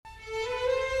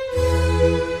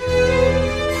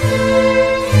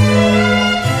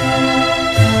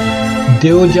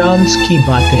ڈیوجانس کی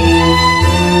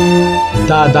باتیں،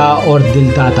 دادا اور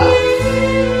دلدادہ،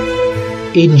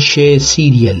 انشے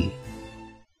سیریل،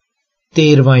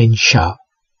 تیرھواں انشا،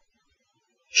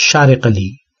 شارق علی۔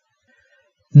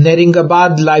 نیرنگ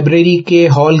آباد لائبریری کے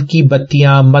ہال کی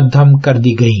بتیاں مدھم کر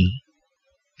دی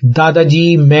گئیں۔ دادا جی،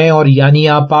 میں اور یانی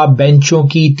آپا بینچوں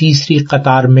کی تیسری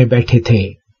قطار میں بیٹھے تھے۔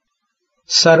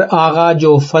 سر آغا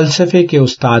جو فلسفے کے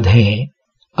استاد ہیں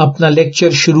اپنا لیکچر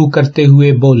شروع کرتے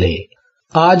ہوئے بولے،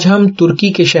 آج ہم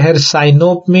ترکی کے شہر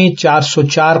سائنوپ میں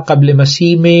 404 قبل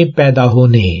مسیح میں پیدا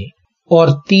ہونے اور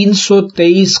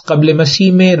 323 قبل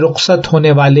مسیح میں رخصت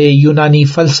ہونے والے یونانی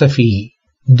فلسفی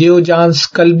دیوجانس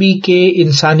قلبی کے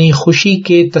انسانی خوشی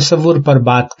کے تصور پر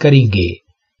بات کریں گے۔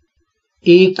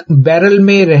 ایک بیرل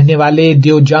میں رہنے والے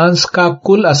دیوجانس کا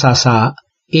کل اثاثہ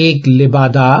ایک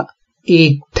لبادہ،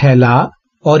 ایک تھیلا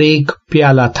اور ایک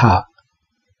پیالہ تھا۔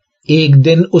 ایک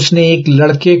دن اس نے ایک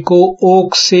لڑکے کو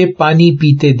اوک سے پانی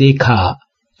پیتے دیکھا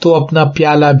تو اپنا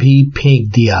پیالہ بھی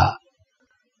پھینک دیا۔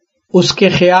 اس کے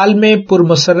خیال میں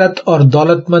پرمسرت اور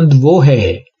دولت مند وہ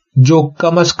ہے جو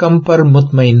کم از کم پر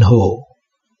مطمئن ہو۔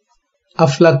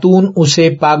 افلاطون اسے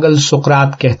پاگل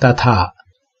سقراط کہتا تھا،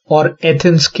 اور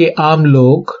ایتھنز کے عام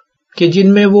لوگ کہ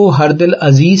جن میں وہ ہر دل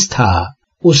عزیز تھا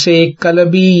اسے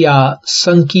کلبی یا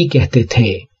سنکی کہتے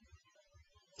تھے۔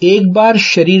 ایک بار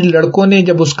شریر لڑکوں نے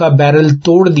جب اس کا بیرل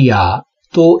توڑ دیا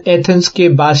تو ایتھنز کے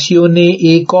باسیوں نے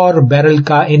ایک اور بیرل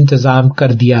کا انتظام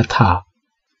کر دیا تھا۔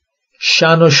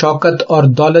 شان و شوکت اور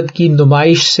دولت کی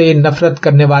نمائش سے نفرت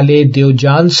کرنے والے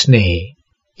دیوجانس نے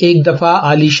ایک دفعہ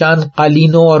عالیشان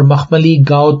قالینوں اور مخملی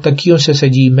گاؤ تکیوں سے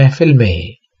سجی محفل میں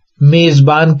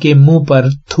میزبان کے منہ پر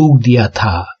تھوک دیا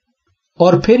تھا،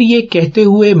 اور پھر یہ کہتے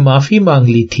ہوئے معافی مانگ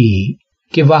لی تھی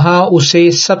کہ وہاں اسے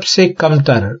سب سے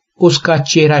کمتر اس کا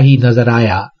چہرہ ہی نظر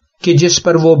آیا کہ جس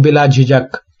پر وہ بلا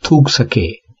جھجک تھوک سکے۔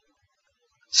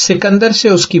 سکندر سے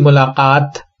اس کی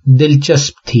ملاقات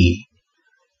دلچسپ تھی۔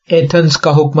 ایتھنز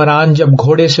کا حکمران جب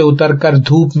گھوڑے سے اتر کر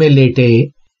دھوپ میں لیٹے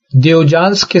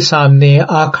دیوجانس کے سامنے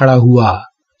آ کھڑا ہوا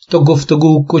تو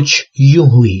گفتگو کچھ یوں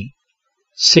ہوئی: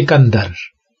 سکندر،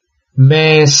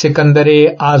 میں سکندر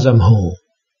اعظم ہوں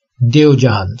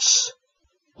دیوجانس،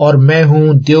 اور میں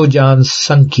ہوں دیوجانس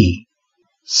سنکی۔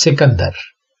 سکندر،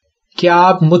 کیا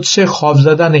آپ مجھ سے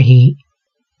خوفزدہ نہیں؟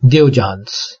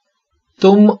 دیوجانس،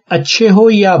 تم اچھے ہو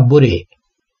یا برے؟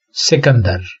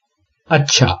 سکندر،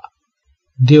 اچھا۔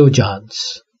 دیوجانس،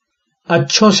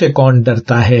 اچھوں سے کون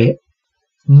ڈرتا ہے؟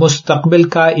 مستقبل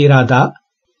کا ارادہ؟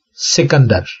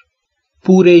 سکندر،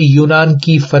 پورے یونان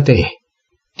کی فتح۔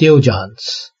 دیوجانس،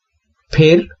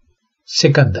 پھر؟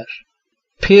 سکندر،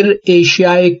 پھر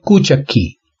ایشیائے کوچک کی۔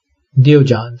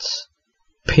 دیوجانس،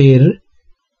 پھر؟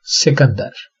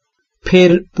 سکندر،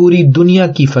 پھر پوری دنیا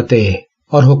کی فتح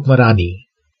اور حکمرانی۔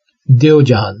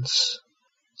 دیوجانس،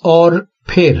 اور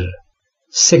پھر؟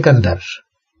 سکندر،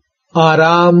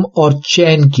 آرام اور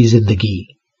چین کی زندگی۔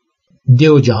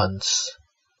 دیوجانس،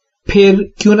 پھر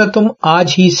کیوں نہ تم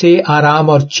آج ہی سے آرام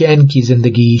اور چین کی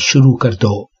زندگی شروع کر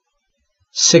دو۔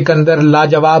 سکندر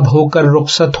لاجواب ہو کر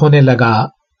رخصت ہونے لگا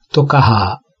تو کہا،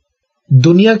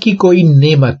 دنیا کی کوئی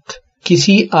نعمت،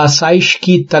 کسی آسائش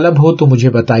کی طلب ہو تو مجھے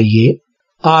بتائیے،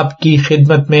 آپ کی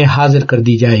خدمت میں حاضر کر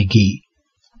دی جائے گی۔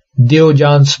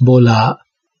 دیوجانس بولا،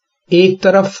 ایک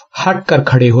طرف ہٹ کر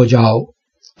کھڑے ہو جاؤ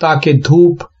تاکہ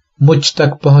دھوپ مجھ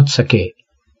تک پہنچ سکے۔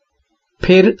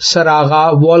 پھر سراغا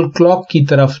وال کلاک کی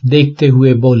طرف دیکھتے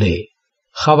ہوئے بولے،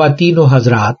 خواتین و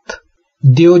حضرات،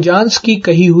 دیوجانس کی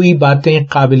کہی ہوئی باتیں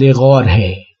قابل غور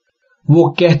ہیں۔ وہ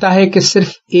کہتا ہے کہ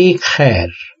صرف ایک خیر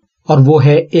اور وہ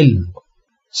ہے علم،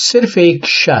 صرف ایک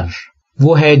شر،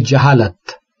 وہ ہے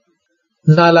جہالت۔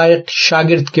 نالائق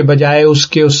شاگرد کے بجائے اس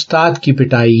کے استاد کی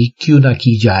پٹائی کیوں نہ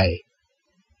کی جائے۔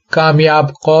 کامیاب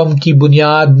قوم کی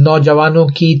بنیاد نوجوانوں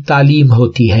کی تعلیم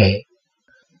ہوتی ہے۔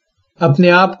 اپنے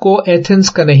آپ کو ایتھنز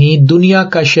کا نہیں دنیا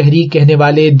کا شہری کہنے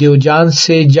والے دیوجانس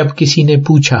سے جب کسی نے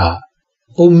پوچھا،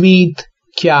 امید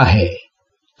کیا ہے،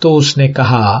 تو اس نے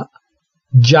کہا،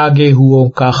 جاگے ہوئوں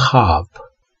کا خواب۔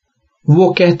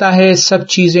 وہ کہتا ہے سب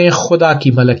چیزیں خدا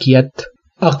کی ملکیت،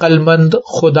 عقل مند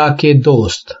خدا کے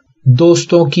دوست،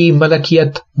 دوستوں کی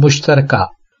ملکیت مشترکہ،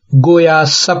 گویا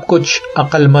سب کچھ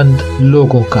عقل مند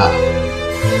لوگوں کا۔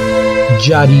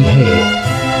 جاری ہے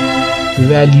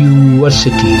ویلیو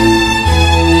ورسٹی۔